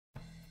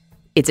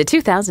It's a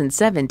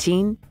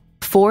 2017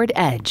 Ford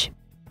Edge.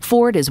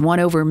 Ford has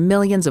won over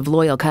millions of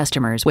loyal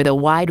customers with a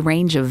wide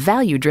range of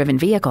value-driven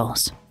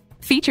vehicles.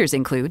 Features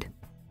include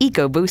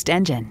EcoBoost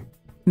engine,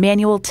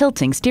 manual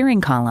tilting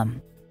steering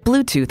column,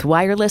 Bluetooth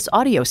wireless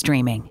audio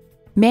streaming,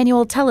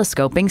 manual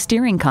telescoping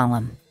steering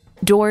column,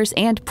 doors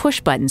and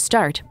push-button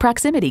start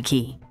proximity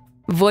key,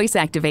 voice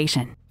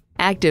activation,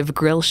 active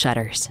grille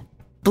shutters,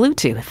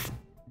 Bluetooth,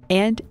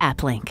 and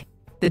AppLink.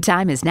 The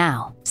time is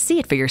now. See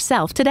it for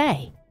yourself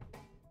today.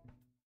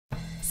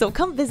 So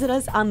come visit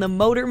us on the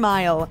Motor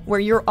Mile, where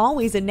you're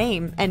always a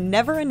name and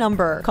never a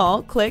number.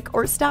 Call, click,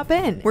 or stop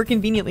in. We're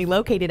conveniently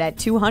located at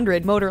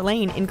 200 Motor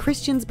Lane in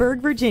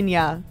Christiansburg,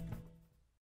 Virginia.